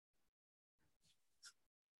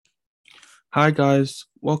Hi, guys.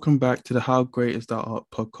 Welcome back to the How Great Is That Art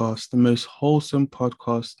podcast, the most wholesome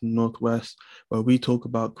podcast in the Northwest, where we talk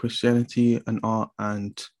about Christianity and art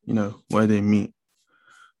and, where they meet.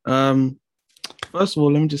 Um, First of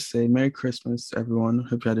all, let me just say Merry Christmas, everyone.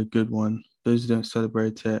 Hope you had a good one. Those who don't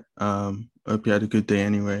celebrate it, hope you had a good day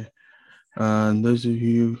anyway. And those of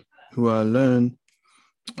you who are alone,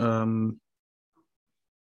 um,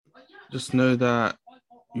 just know that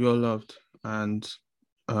you're loved and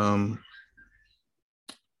um,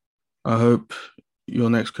 I hope your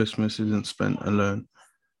next Christmas isn't spent alone.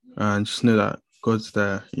 And just know that God's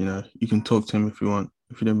there. You can talk to him if you want.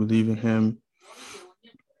 If you don't believe in him,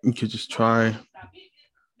 you could just try.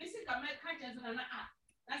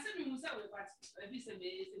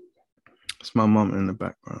 It's my mom in the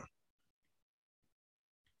background.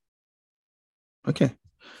 Okay.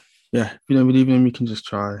 Yeah. If you don't believe in him, you can just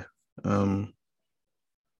try. Just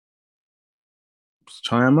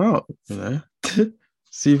try him out.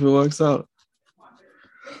 See if it works out.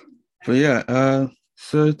 But yeah,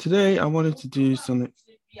 so today I wanted to do something.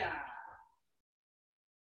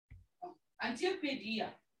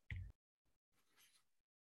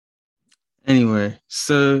 Anyway,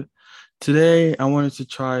 so today I wanted to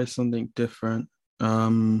try something different.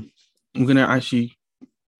 I'm gonna actually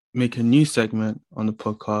make a new segment on the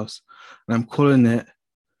podcast, and I'm calling it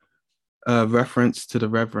reference to the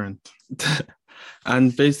Reverend.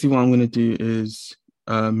 And basically, what I'm gonna do is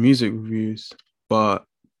music reviews, but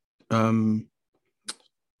um,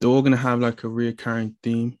 they're all gonna have like a reoccurring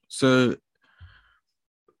theme. So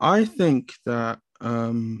I think that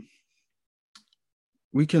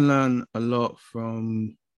we can learn a lot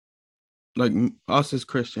from like us as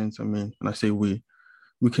Christians. I mean, and I say we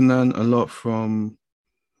can learn a lot from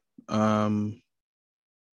um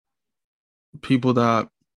people that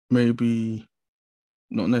maybe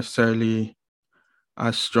not necessarily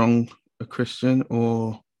as strong a Christian,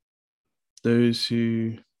 or those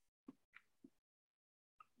who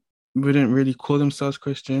wouldn't really call themselves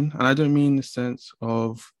Christian. And I don't mean in the sense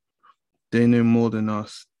of they know more than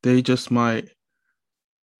us. They just might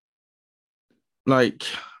like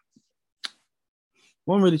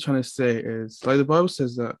what I'm really trying to say is like the Bible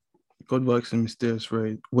says that God works in mysterious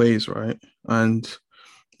ways, right? And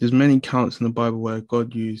there's many counts in the Bible where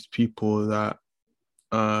God used people that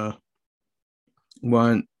uh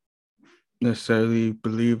weren't necessarily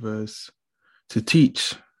believers to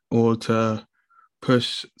teach or to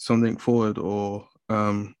push something forward or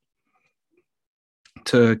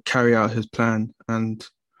to carry out his plan. And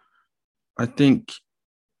I think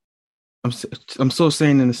I'm I'm sort of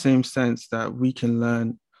saying in the same sense that we can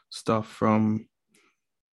learn stuff from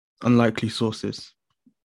unlikely sources,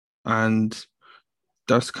 and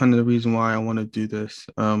that's kind of the reason why I want to do this.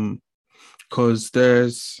 Because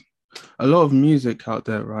there's a lot of music out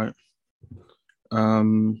there, right?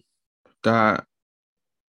 Um, that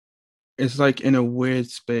it's like in a weird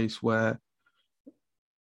space where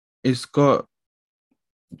it's got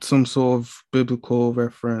some sort of biblical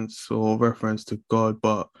reference or reference to God,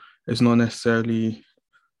 but it's not necessarily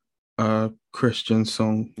a Christian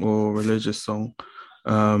song or religious song.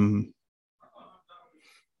 Um,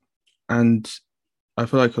 and I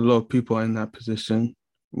feel like a lot of people are in that position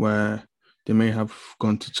where they may have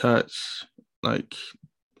gone to church, like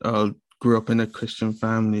grew up in a Christian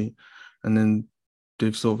family, and then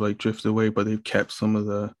they've sort of like drifted away, but they've kept some of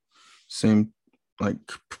the same like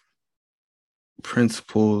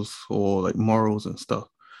principles or like morals and stuff.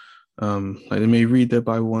 Like they may read their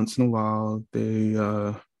Bible once in a while. They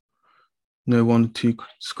know one or two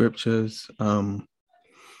scriptures,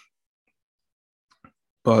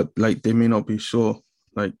 but like they may not be sure.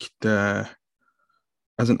 Like they're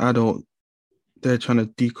as an adult, they're trying to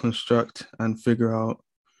deconstruct and figure out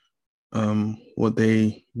what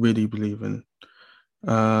they really believe in.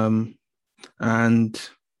 Um, and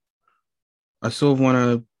I sort of want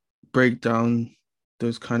to break down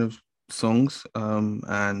those kind of songs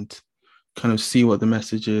and kind of see what the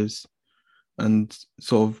message is and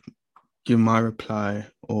sort of give my reply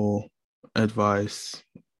or advice.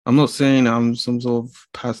 I'm not saying I'm some sort of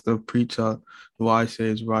pastor preacher. What I say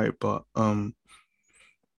is right, but I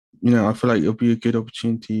feel like it'll be a good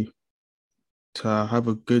opportunity to have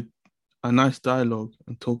a nice dialogue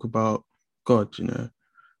and talk about God.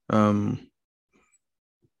 Um,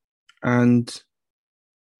 and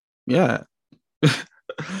yeah.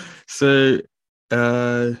 So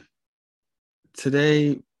uh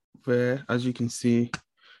today as you can see,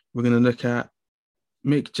 we're gonna look at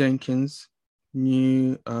Mick Jenkins'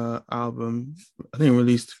 new album. I think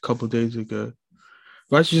released a couple of days ago.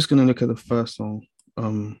 We're actually just gonna look at the first song.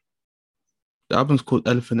 The album's called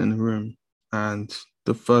Elephant in the Room, and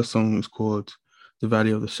the first song is called "The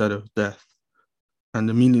Valley of the Shadow of Death," and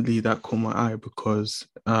immediately that caught my eye because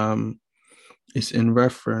it's in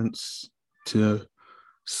reference to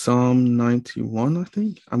Psalm 91, I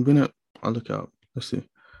think. I'll look it up. Let's see.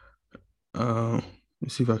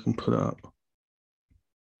 Let's see if I can put it up.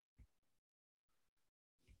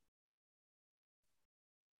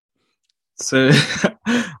 So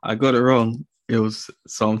I got it wrong. It was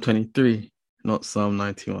Psalm 23, not Psalm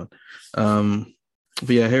 91. But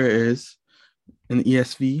yeah, here it is in the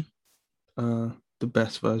ESV, uh, the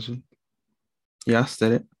best version. Yeah, I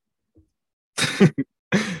said it.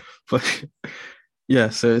 But yeah,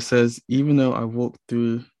 so it says, even though I walk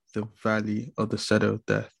through the valley of the shadow of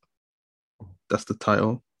death, that's the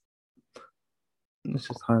title. Let's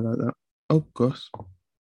just highlight that. Oh gosh.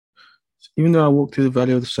 Even though I walk through the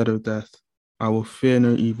valley of the shadow of death, I will fear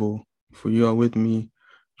no evil, for you are with me,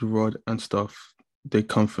 your rod and staff, they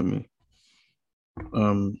comfort me.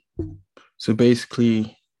 Um, so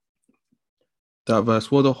basically that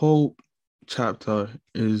verse, well, the whole chapter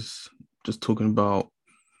is just talking about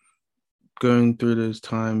going through those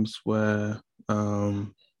times where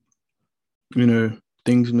you know,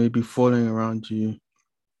 things may be falling around you.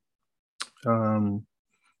 You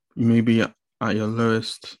may be at your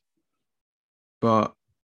lowest, but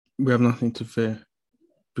we have nothing to fear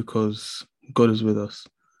because God is with us.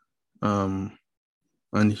 Um,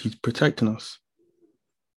 and He's protecting us.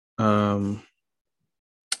 Um,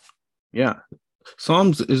 yeah.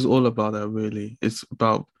 Psalms is all about that, really. It's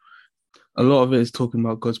about a lot of it is talking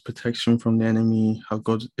about God's protection from the enemy, how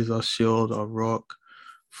God is our shield, our rock,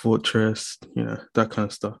 fortress, that kind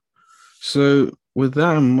of stuff. So, with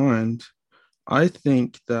that in mind, I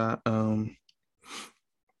think that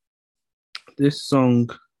this song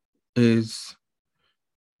is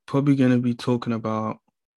probably going to be talking about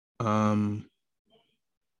um,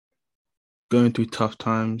 going through tough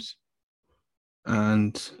times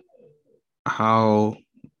and how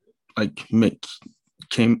like Mick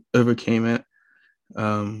overcame it.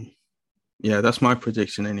 Yeah, that's my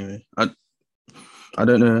prediction anyway. I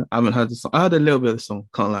don't know. I haven't heard the song. I heard a little bit of the song,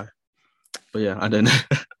 can't lie. But yeah, I don't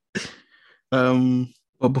know.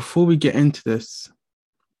 But before we get into this,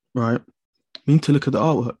 right, we need to look at the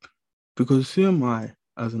artwork because who am I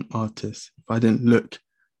as an artist if I didn't look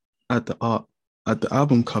at the art at the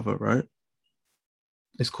album cover, right?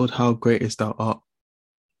 It's called How Great Is Thou Art.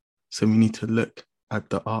 So we need to look at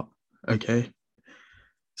the art, okay?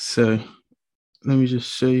 So let me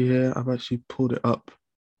just show you here. I've actually pulled it up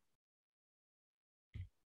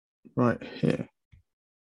right here.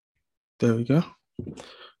 There we go.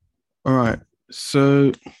 All right.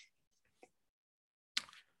 So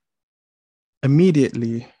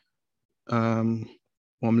immediately, what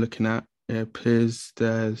I'm looking at, it appears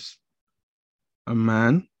there's a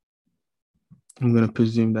man. I'm going to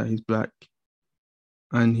presume that he's black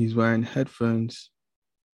and he's wearing headphones,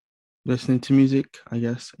 listening to music, I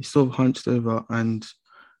guess. He's sort of hunched over and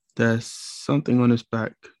there's something on his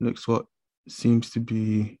back, looks what seems to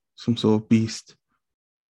be some sort of beast.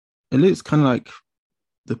 It looks kind of like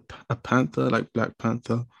a panther, like Black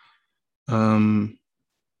Panther. But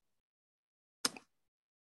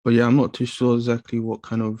yeah, I'm not too sure exactly what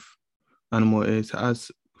kind of animal it is. It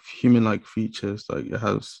has human-like features, like it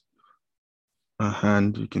has a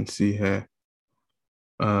hand you can see here.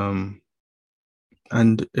 And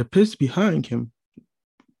it appears to be hurting him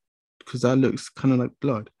because that looks kind of like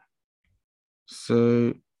blood.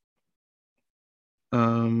 So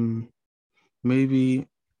maybe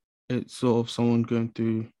it's sort of someone going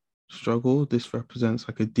through struggle. This represents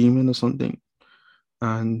like a demon or something.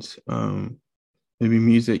 And maybe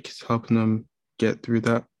music is helping them get through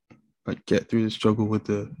that, like get through the struggle with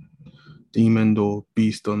the demon or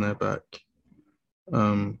beast on their back.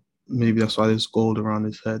 Maybe that's why there's gold around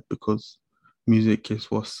his head because music is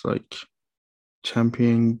what's like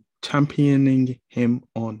championing him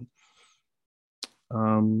on.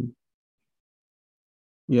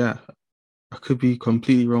 Yeah, I could be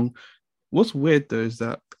completely wrong. What's weird though is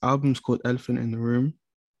that the album's called Elephant in the Room,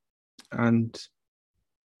 and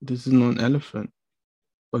this is not an elephant.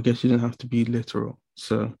 But I guess you didn't have to be literal.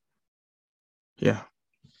 So yeah.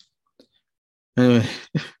 Anyway,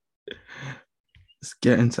 let's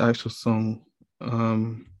get into actual song.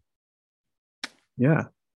 Yeah,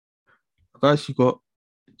 I've actually got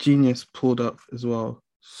Genius pulled up as well.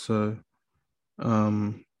 So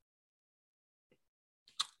um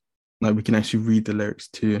like we can actually read the lyrics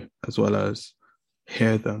too, as well as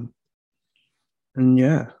hear them. And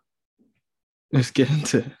yeah, let's get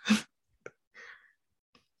into it.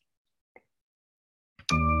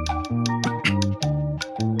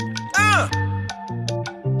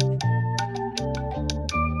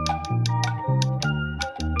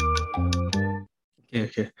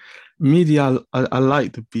 Okay. Media, I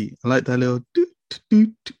like the beat. I like that little do, do, do,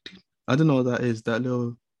 do, do. I don't know what that is. That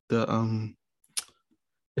little the.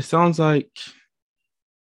 It sounds like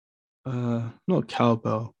not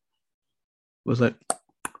cowbell. It was like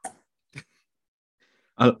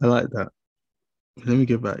I like that. Let me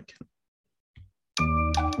get back.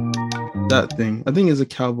 That thing. I think it's a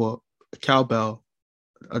cowbell. A cowbell.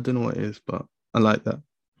 I don't know what it is, but I like that.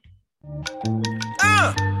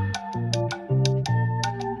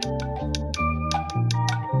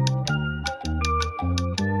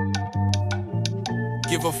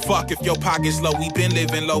 Give a fuck if your pocket's low. We been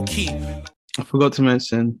living low key. I forgot to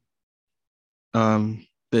mention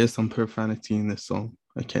there's some profanity in this song.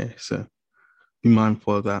 Okay, so be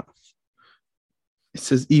mindful of that. It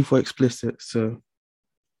says E for explicit, so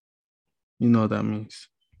you know what that means.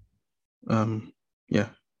 Yeah.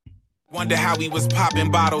 Wonder how we was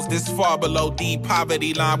popping bottles this far below the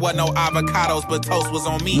poverty line. What no avocados, but toast was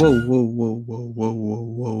on me. Whoa, whoa, whoa, whoa, whoa, whoa,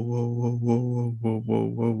 whoa, whoa, whoa, whoa, whoa, whoa,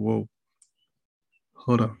 whoa, whoa.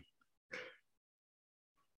 Hold on.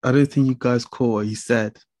 I don't think you guys caught what he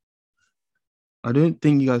said. I don't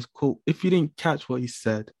think you guys caught. If you didn't catch what he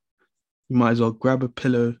said, you might as well grab a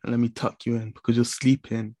pillow and let me tuck you in because you're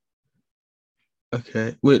sleeping.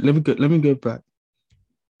 Okay. Wait, let me go back.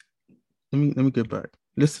 Let me go back.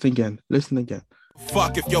 Listen again.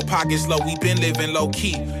 Fuck if your pocket's low, we been living low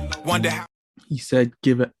key. Wonder how. He said,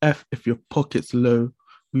 give a F if your pocket's low.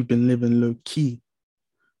 We've been living low key.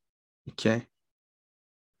 Okay.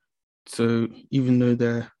 So even though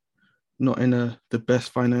they're not in the best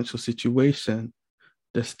financial situation,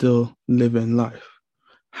 they're still living life.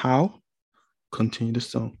 How? Continue the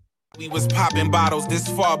song. We was popping bottles this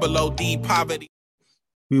far below the poverty.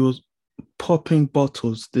 We was popping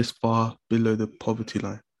bottles this far below the poverty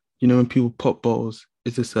line. You know, when people pop bottles,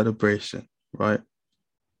 it's a celebration, right?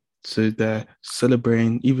 So they're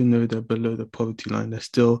celebrating, even though they're below the poverty line, they're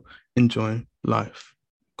still enjoying life.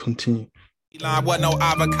 Continue. What no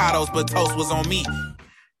avocados, but toast was on me.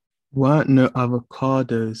 Weren't no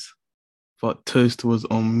avocados, but toast was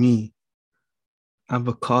on me.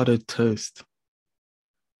 Avocado toast.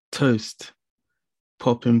 Toast.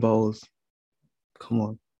 Popping bowls. Come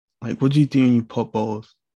on. Like, what do you do when you pop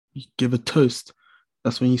bowls? You give a toast.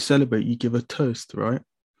 That's when you celebrate. You give a toast, right?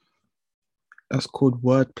 That's called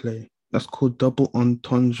wordplay. That's called double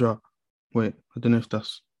entendre. Wait, I don't know if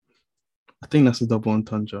that's... I think that's a double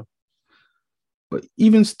entendre. But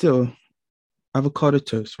even still, avocado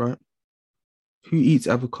toast, right? Who eats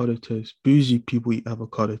avocado toast? Bougie people eat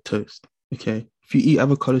avocado toast. Okay. If you eat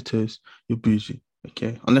avocado toast, you're bougie.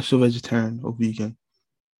 Okay. Unless you're vegetarian or vegan.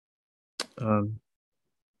 But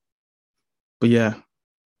yeah.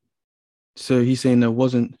 So he's saying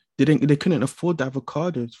they couldn't afford the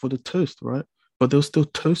avocados for the toast, right? But they were still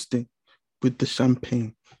toasting with the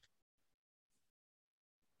champagne.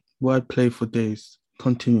 Wordplay for days.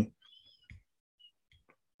 Continue.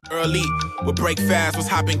 Early would break fast, was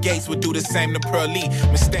hopping gates, would do the same to Pearly.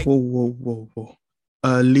 Mistake. Whoa.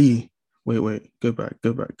 Early. Wait. Go back.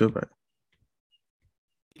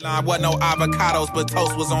 What no avocados, but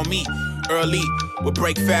toast was on me. Early would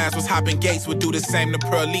break fast, was hopping gates, would do the same to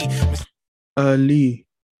Pearly. Early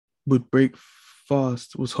would break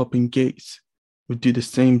fast, was hopping gates, would do the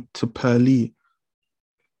same to Pearly.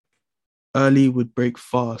 Early would break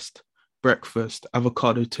fast, breakfast,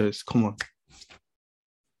 avocado toast. Come on.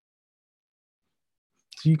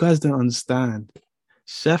 So you guys don't understand.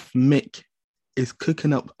 Chef Mick is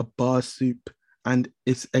cooking up a bar soup and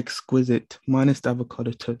it's exquisite, minus the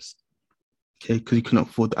avocado toast. Okay, because you couldn't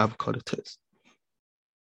afford the avocado toast.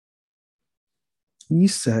 You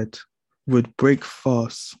said would break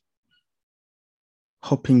fast,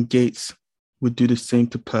 hopping gates would do the same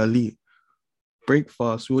to Pearly. Break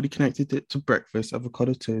fast, we already connected it to breakfast,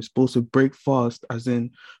 avocado toast, but also break fast as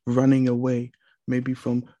in running away, maybe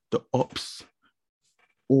from the ops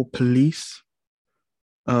or police.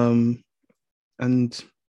 And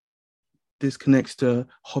this connects to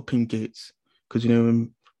hopping gates, because you know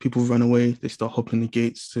when people run away, they start hopping the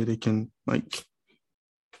gates so they can like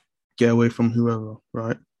get away from whoever,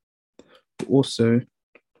 right? But also,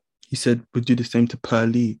 he said would do the same to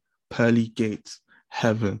Pearly gates,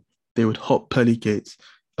 heaven. They would hop pearly gates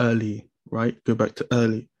early, right? Go back to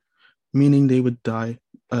early, meaning they would die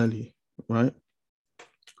early, right?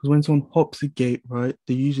 Because when someone hops a gate, right,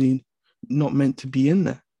 they're usually not meant to be in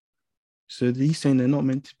there. So he's saying they're not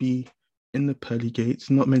meant to be in the pearly gates,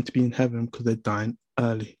 not meant to be in heaven because they're dying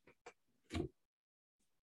early.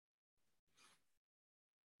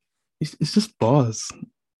 It's just bars.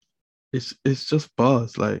 It's just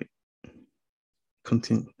bars. Like,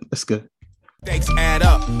 continue. Let's go. Stakes add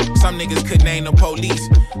up. Some niggas could name the police.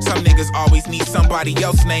 Some niggas always need somebody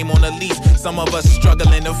else's name on the lease. Some of us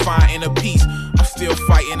struggling to find inner peace. I'm still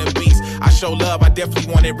fighting a beast. I show love, I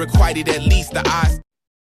definitely want it requited at least. The eyes.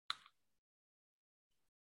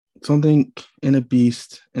 Something in a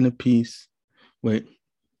beast, in a piece. Wait,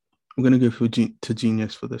 I'm gonna go to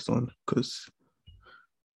genius for this one because.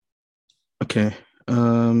 Okay,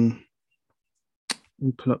 let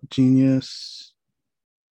me pull up genius.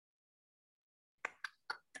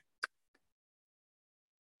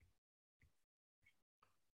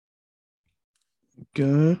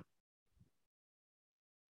 Go.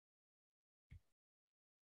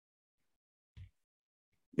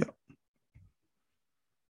 Yeah.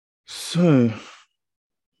 So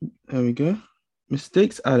there we go.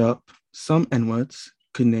 Mistakes add up. Some N-words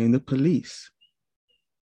could name the police.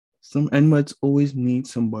 Some N-words always need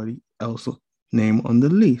somebody else's name on the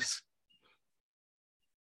lease.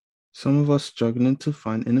 Some of us struggling to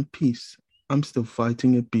find inner peace. I'm still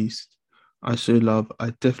fighting a beast. I show love.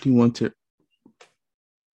 I definitely want it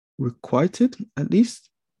requited, at least.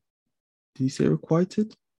 Did he say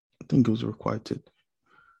requited? I think it was requited.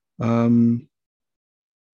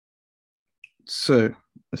 So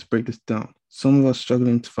let's break this down. Some of us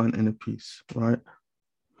struggling to find inner peace, right?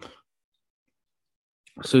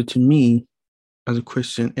 So to me, as a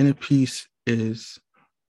Christian, inner peace is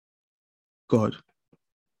God.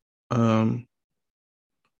 Because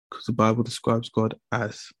the Bible describes God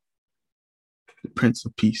as the Prince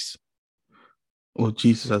of Peace, or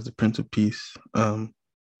Jesus as the Prince of Peace. The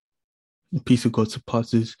peace of God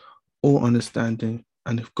surpasses all understanding.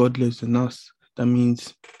 And if God lives in us, that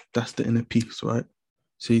means that's the inner peace, right?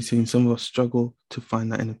 So he's saying some of us struggle to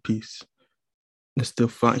find that inner peace. And still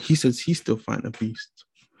find, he says he's still finding a beast.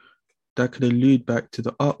 That could allude back to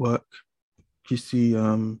the artwork. You see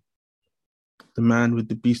the man with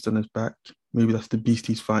the beast on his back. Maybe that's the beast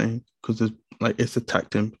he's fighting because it's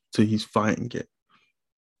attacked him, so he's fighting it.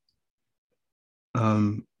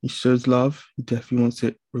 He shows love. He definitely wants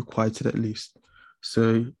it requited at least.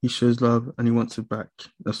 So he shows love and he wants it back.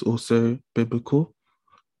 That's also biblical.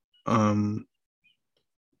 Love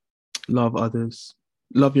others.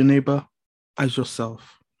 Love your neighbor as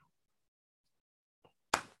yourself.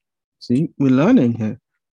 See, we're learning here.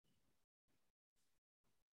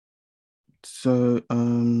 So,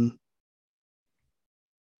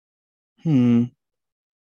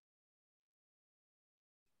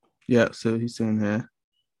 yeah, so he's saying here,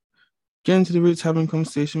 get into the roots, having a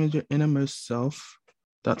conversation with your innermost self.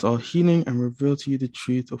 That's our healing and reveal to you the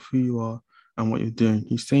truth of who you are and what you're doing.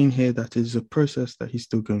 He's saying here that it is a process that he's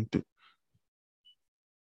still going through.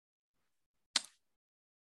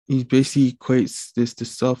 He basically equates this to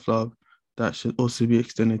self-love that should also be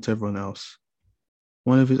extended to everyone else.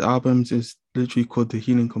 One of his albums is literally called The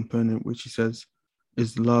Healing Component, which he says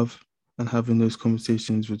is love and having those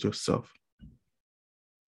conversations with yourself.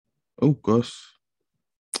 Oh gosh.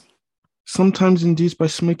 Sometimes induced by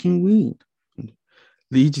smoking weed.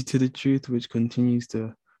 Leads you to the truth, which continues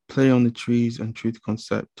to play on the trees and truth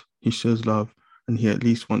concept. He shows love and he at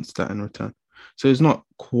least wants that in return. So it's not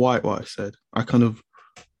quite what I said. I kind of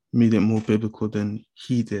made it more biblical than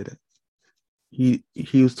he did. He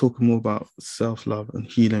was talking more about self-love and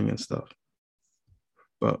healing and stuff.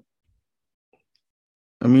 But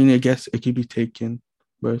I mean, I guess it could be taken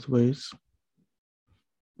both ways.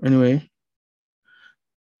 Anyway,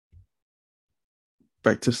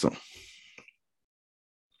 back to song.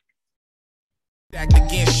 Act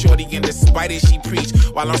against shorty and despite it she preach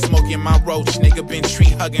while I'm smoking my roach. Nigga been tree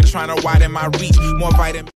hugging, trying to widen my reach. More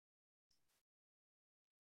vitamin.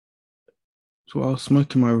 So while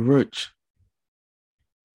smoking my roach,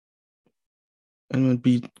 and would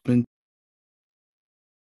be been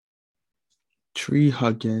tree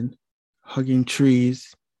hugging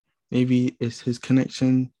trees. Maybe it's his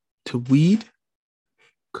connection to weed,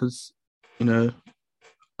 because I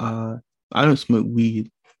don't smoke weed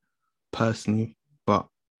personally, but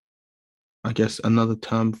I guess another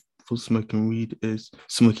term for smoking weed is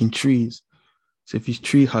smoking trees. So if he's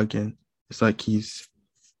tree hugging, it's like it's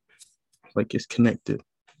connected.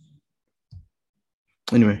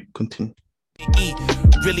 Anyway, continue.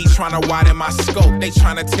 Really trying to widen my scope. They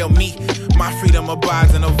trying to tell me my freedom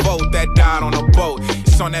abides in a vote that died on a boat.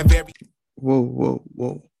 It's on that very whoa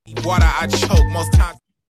water I choke most times.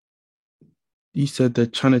 You said they're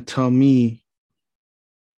trying to tell me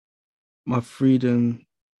my freedom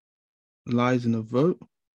lies in a vote.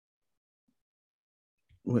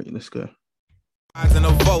 Wait, let's go. In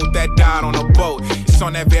a vote that died on a boat. It's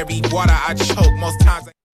on that very water I choke most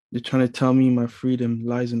times. They're trying to tell me my freedom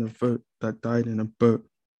lies in a vote that died in a boat.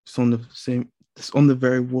 It's on the It's on the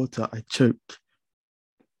very water I choke.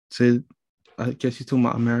 So I guess he's talking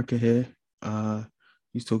about America here.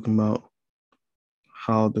 He's talking about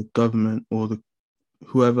how the government or the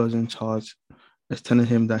whoever's in charge is telling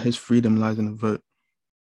him that his freedom lies in the vote.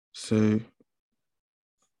 So,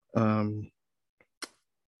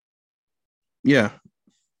 yeah,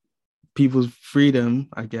 people's freedom,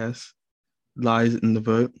 I guess, lies in the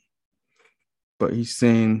vote. But he's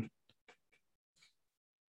saying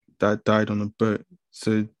that died on a boat,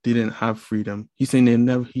 so they didn't have freedom. He's saying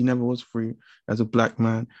he never was free as a black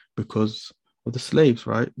man because of the slaves,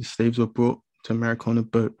 right? The slaves were brought to America on a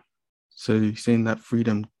boat. So he's saying that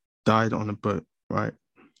freedom died on a boat, right?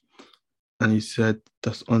 And he said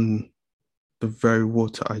that's on the very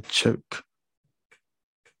water I choke.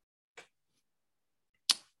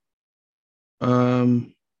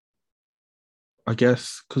 I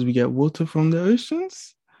guess because we get water from the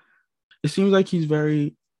oceans. It seems like he's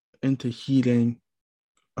very into healing,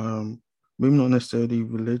 maybe not necessarily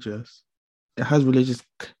religious. It has religious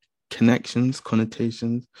connections,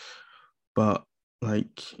 connotations, but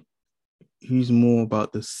like he's more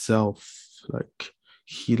about the self, like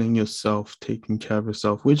healing yourself, taking care of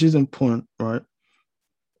yourself, which is important, right?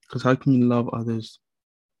 Because how can you love others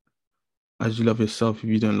as you love yourself if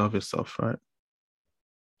you don't love yourself, right?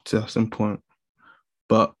 So that's important.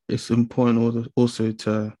 But it's important also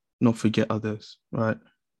to not forget others, right?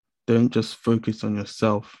 Don't just focus on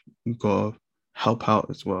yourself. You gotta help out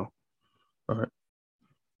as well. All right.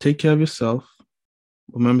 Take care of yourself.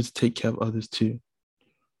 Remember to take care of others too.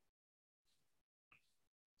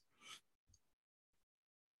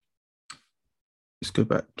 Let's go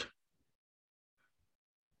back.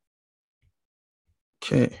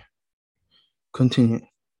 Okay. Continue.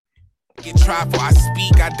 Get tried for I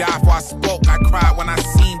speak, I die for I spoke, I cried when I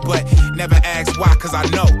seen, but never asked why, cause I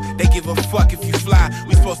know they give a fuck if you fly.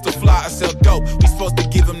 We supposed to fly or sell dope. We supposed to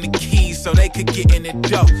give them the keys so they could get in the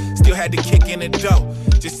dough. Still had to kick in the dough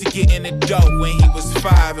just to get in the dough when he was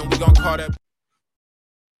 5, and we gon' call that.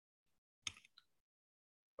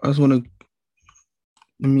 I just want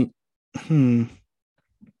to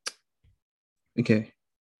okay.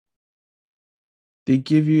 They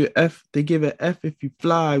give you F, they give an F if you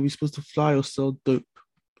fly. We're supposed to fly or sell dope.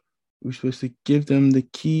 We're supposed to give them the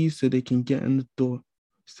keys so they can get in the door.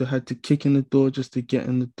 Still had to kick in the door just to get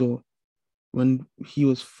in the door. When he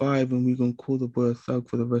was 5 and we're gonna call the boy a thug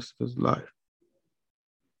for the rest of his life.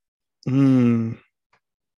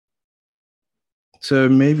 So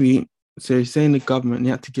he's saying the government,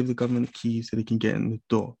 you have to give the government the keys so they can get in the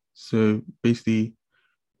door. So basically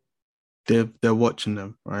they're watching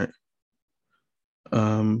them, right?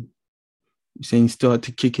 Saying you still had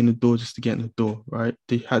to kick in the door just to get in the door, right?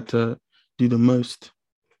 They had to do the most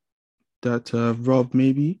that Rob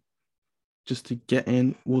maybe just to get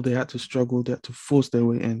in. Well, they had to struggle, they had to force their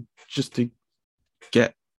way in just to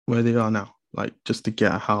get where they are now, like just to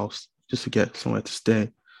get a house, just to get somewhere to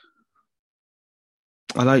stay.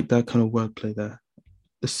 I like that kind of wordplay there.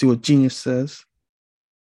 Let's see what Genius says.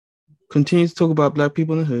 Continues to talk about black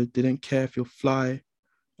people in the hood. They didn't care if you're fly.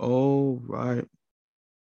 Oh, right.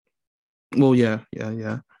 Well, yeah.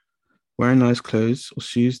 Wearing nice clothes or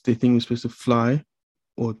shoes, they think we're supposed to fly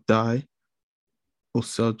or die or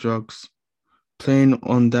sell drugs. Playing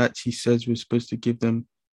on that, he says we're supposed to give them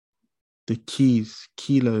the keys,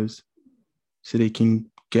 kilos, so they can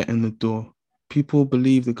get in the door. People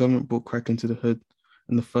believe the government brought crack into the hood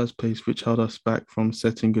in the first place, which held us back from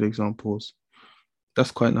setting good examples.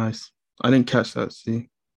 That's quite nice. I didn't catch that, see?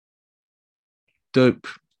 Dope,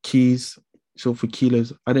 keys, so for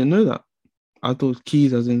kilos. I didn't know that. I thought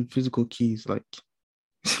keys as in physical keys, like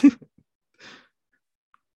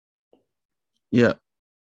yeah.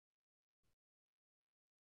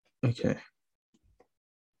 Okay.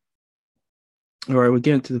 All right, we're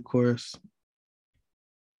getting to the chorus.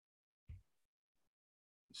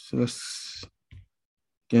 So let's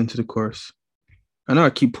get into the chorus. I know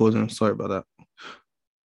I keep pausing, I'm sorry about that.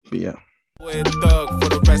 But yeah. A thug for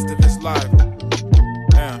the rest of his life.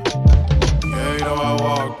 Yeah, you know I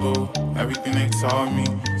walk through everything they taught me.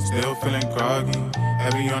 Still feeling groggy.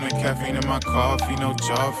 Heavy on the caffeine in my coffee, no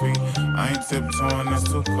Joffrey. I ain't tiptoeing,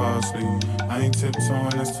 that's too costly.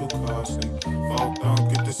 Folk don't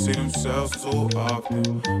get to see themselves too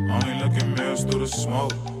often. Only look at mirrors through the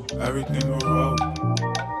smoke. Everything will roll.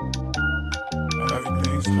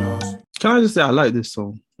 Everything's lost. Can I just say I like this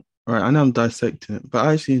song? All right, I know I'm dissecting it, but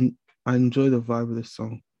I enjoy the vibe of this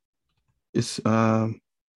song. It's I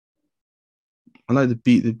like the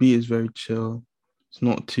beat. The beat is very chill. It's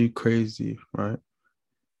not too crazy, right?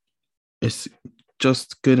 It's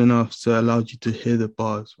just good enough to allow you to hear the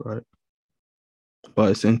bars, right?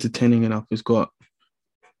 but it's entertaining enough. It's got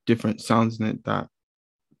different sounds in it that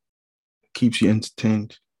keeps you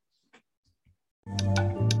entertained.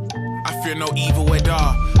 I fear no evil at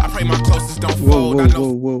all. I pray my closest don't Whoa, fold. whoa, I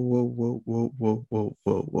know. whoa, whoa, whoa, whoa, whoa, whoa,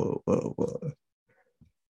 whoa, whoa, whoa, whoa.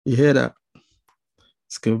 You hear that?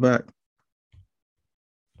 Let's go back.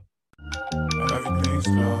 Everything's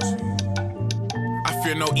lost. I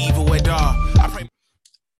fear no evil at all. I pray.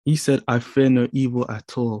 He said, I fear no evil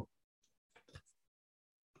at all.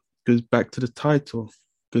 Goes back to the title,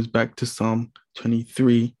 goes back to Psalm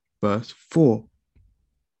 23, verse 4.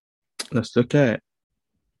 Let's look at it.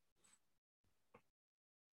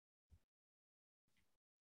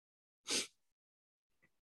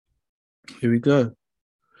 Here we go.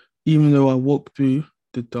 Even though I walk through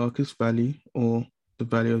the darkest valley or the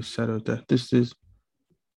valley of shadow of death. This is,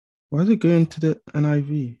 why is it going to the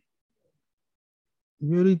NIV?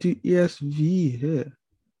 We really do ESV here.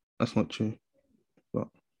 That's not true. But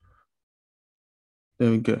there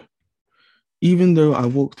we go. Even though I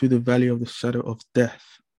walk through the valley of the shadow of death.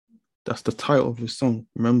 That's the title of the song.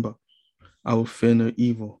 Remember, I will fear no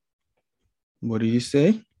evil. What did he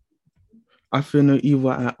say? I fear no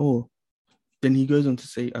evil at all. Then he goes on to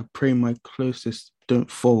say, I pray my closest don't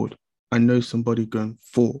fold. I know somebody going to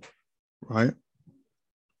fall, right?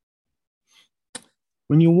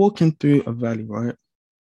 When you're walking through a valley, right,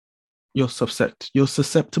 you're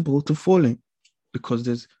susceptible to falling because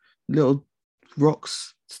there's little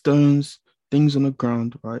rocks, stones, things on the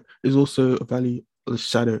ground, right? There's also a valley of the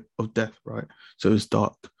shadow of death, right? So it's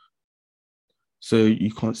dark. So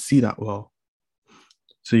you can't see that well.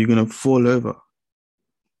 So you're going to fall over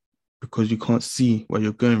because you can't see where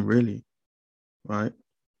you're going really, right?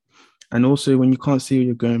 And also when you can't see where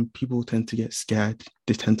you're going, people tend to get scared.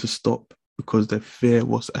 They tend to stop because they fear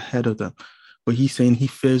what's ahead of them. But he's saying he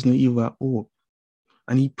fears no evil at all.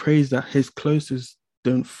 And he prays that his closest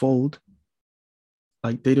don't fold,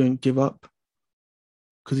 like they don't give up,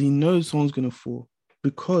 because he knows someone's going to fall,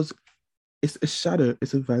 because it's a shadow.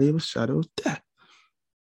 It's a valley of a shadow of death.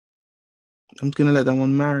 I'm just going to let that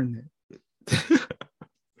one marinate.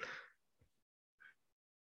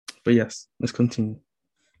 But yes, let's continue.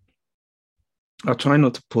 I'll try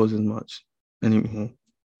not to pause as much anymore.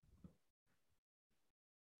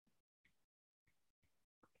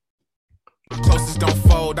 Closest don't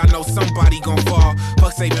fold. I know somebody gon' fall.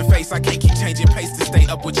 Fuck saving face. I can't keep changing pace to stay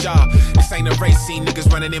up with y'all. This ain't a race. Scene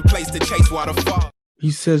niggas running in place to chase waterfall.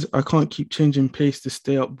 He says, I can't keep changing pace to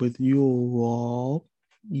stay up with you all.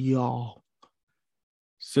 Y'all.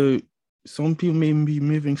 So some people may be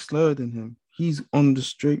moving slower than him. He's on the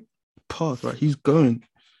straight path, right? He's going.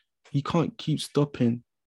 He can't keep stopping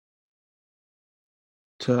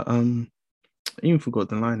to I even forgot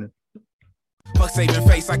the line. Fuck saving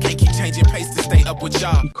face. I can't keep changing pace to stay up with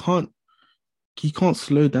y'all. He can't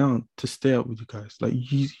slow down to stay up with you guys. Like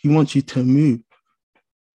he wants you to move.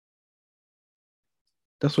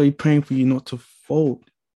 That's why he's praying for you not to fold.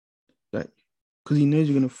 Like, because he knows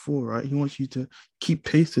you're gonna fall, right? He wants you to keep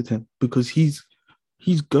pace with him because he's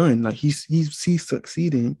going, like he's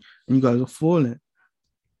succeeding and you guys are falling.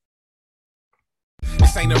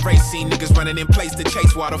 This ain't a race. Scene niggas running in place to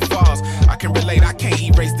chase waterfalls. I can relate. I can't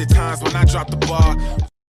erase the times when I drop the ball.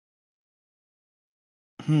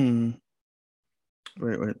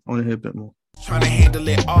 Wait. I want to hear a bit more. Trying to handle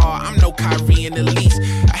it all. I'm no Kyrie in the least.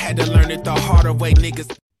 I had to learn it the harder way,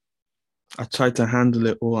 niggas. I tried to handle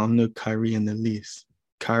it all. I'm no Kyrie in the least.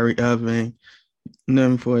 Kyrie Irving,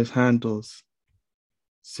 known for his handles.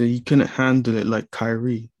 So he couldn't handle it like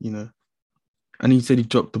Kyrie, you know. And he said he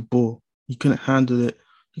dropped the ball. He couldn't handle it.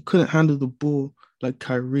 He couldn't handle the ball like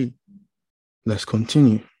Kyrie. Let's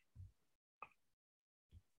continue.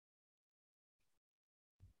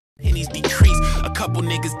 Pennies decrease, a couple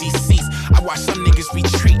niggas deceased. I watch some niggas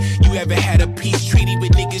retreat. You ever had a peace treaty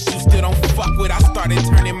with niggas you still don't fuck with? I started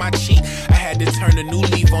turning my cheek. I had to turn a new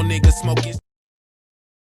leaf on niggas smoking.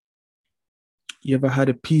 You ever had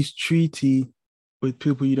a peace treaty with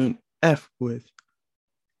people you don't F with?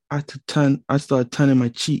 I started turning my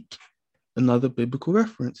cheek. Another biblical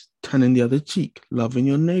reference, turning the other cheek, loving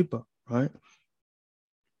your neighbor, right?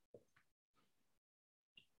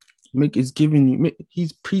 Mick is giving you,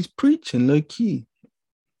 he's preaching low key.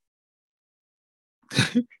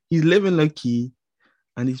 He's living low key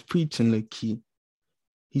and he's preaching low key.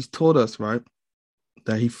 He's told us, right,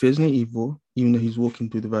 that he fears no evil, even though he's walking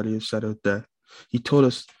through the valley of shadow of death. He told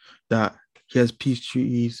us that he has peace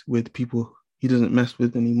treaties with people he doesn't mess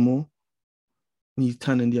with anymore. And he's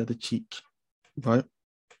turning the other cheek, right?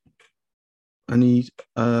 And he's,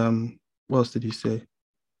 what else did he say?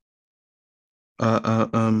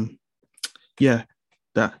 Yeah,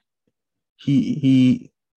 that he's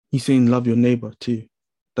saying love your neighbor too.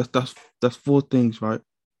 That's four things, right?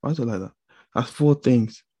 Why is it like that? That's four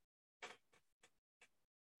things.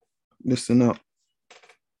 Listen up.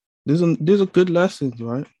 These are good lessons,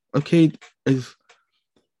 right? Okay, is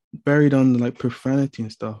buried under like profanity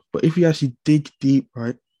and stuff. But if you actually dig deep,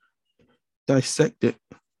 right, dissect it,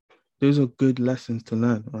 those are good lessons to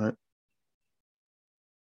learn, right?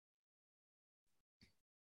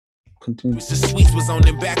 Continue. The sweets was on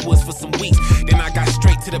them backwards for some weeks. Then I got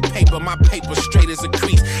straight to the paper. My paper straight as a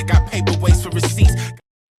crease. Got paper waste for receipts.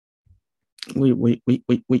 Wait.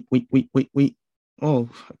 Oh,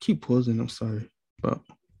 I keep pausing. I'm sorry, but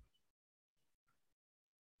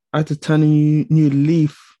I had to turn a new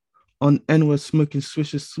leaf on N-word smoking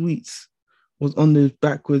Swisher Sweets. Was on those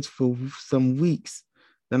backwards for some weeks.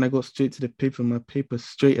 Then I got straight to the paper. My paper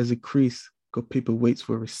straight as a crease. Got paper weights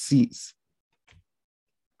for receipts.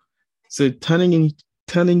 So turning cheek,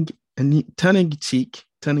 turning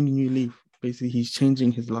a new leaf. Basically, he's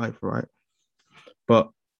changing his life, right?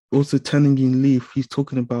 But also turning in leaf, he's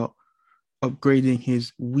talking about upgrading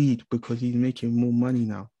his weed because he's making more money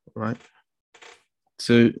now, right?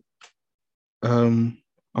 So, I'm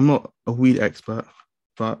not a weed expert,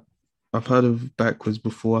 but I've heard of backwards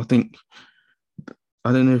before. I don't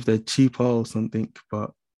know if they're cheaper or something,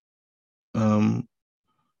 but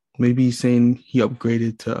maybe he's saying he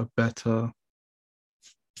upgraded to a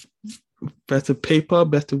better paper,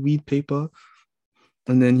 better weed paper.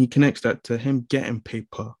 And then he connects that to him getting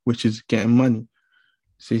paper, which is getting money.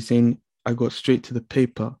 So he's saying, I got straight to the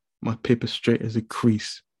paper. My paper straight as a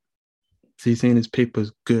crease. So he's saying his paper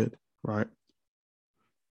is good, right?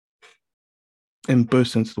 In both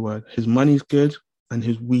sense of the word. His money's good and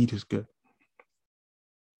his weed is good.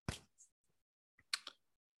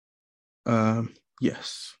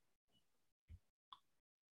 Yes.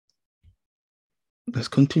 Let's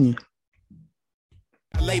continue.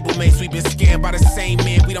 Label mates, we been scammed by the same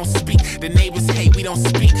man, we don't speak. The neighbors hate, we don't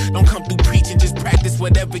speak. Don't come through preaching, just practice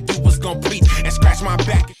whatever you was gonna preach and scratch my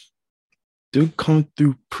back. Don't come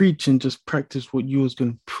through preaching, just practice what you was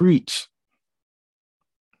gonna preach.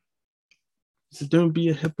 So don't be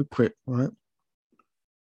a hypocrite, right?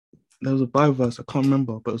 There was a Bible verse, I can't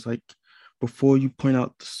remember, but it was like, before you point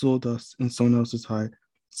out the sawdust in someone else's eye,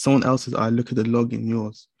 look at the log in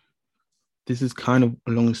yours. This is kind of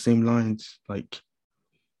along the same lines, like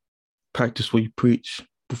practice what you preach.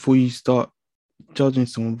 Before you start judging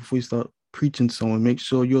someone, before you start preaching to someone, make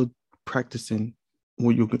sure you're practicing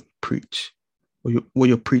what you're going to preach, or what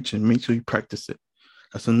you're preaching. Make sure you practice it.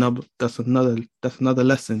 That's another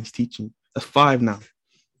lesson he's teaching. That's 5 now.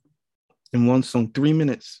 In one song, 3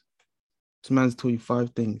 minutes. This man's told you 5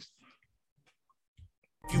 things.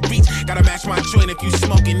 You reach, gotta match my joint if you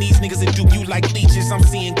smoking. These niggas that do you like leeches. I'm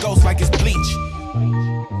seeing ghosts like it's bleach.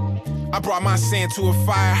 I brought my sand to a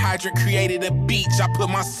fire hydrant, created a beach. I put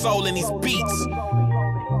my soul in these beats.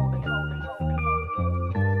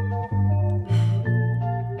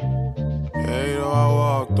 Hey, though I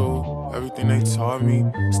walk through everything they taught me,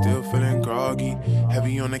 still feeling groggy.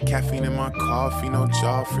 Heavy on the caffeine in my coffee, no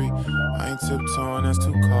Joffrey. I ain't tiptoeing, that's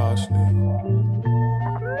too costly.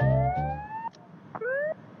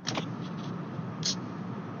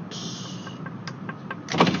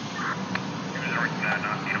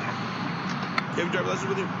 You have a driver license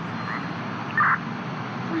with you?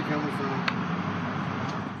 Where you coming from?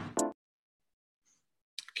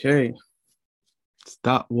 Okay.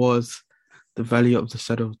 That was The Valley of the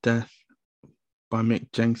Shadow of Death by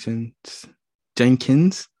Mick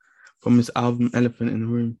Jenkins from his album Elephant in the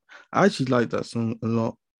Room. I actually like that song a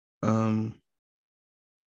lot. Not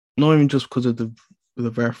even just because of the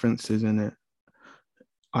references in it.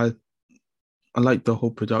 I like the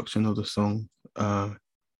whole production of the song.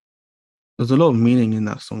 There's a lot of meaning in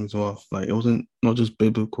that song as well. Like, it wasn't not just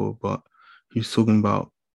biblical, but he was talking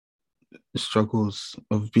about the struggles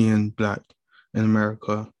of being Black in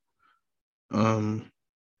America, and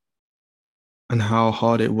how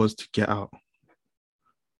hard it was to get out.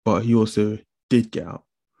 But he also did get out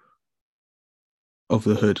of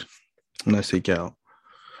the hood. When I say get out.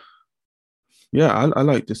 Yeah, I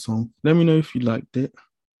like this song. Let me know if you liked it.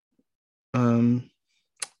 By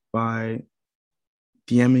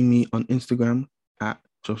DMing me on Instagram at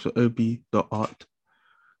joshuaob.art.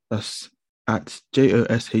 That's at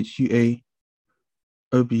JOSHUAOB.ART,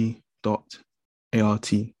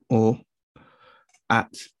 or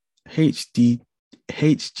at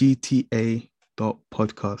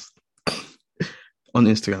HGTA.podcast on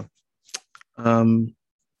Instagram.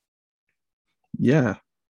 Yeah,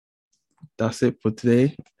 that's it for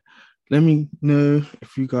today. Let me know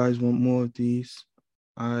if you guys want more of these.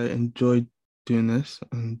 I enjoyed doing this,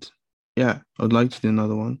 and yeah, I'd like to do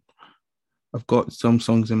another one. I've got some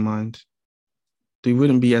songs in mind. They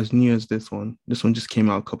wouldn't be as new as this one. This one just came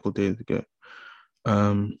out a couple of days ago.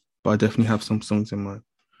 But I definitely have some songs in mind.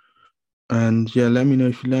 And yeah, let me know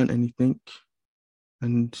if you learned anything.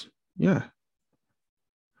 And yeah,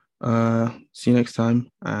 see you next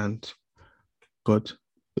time and God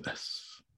bless.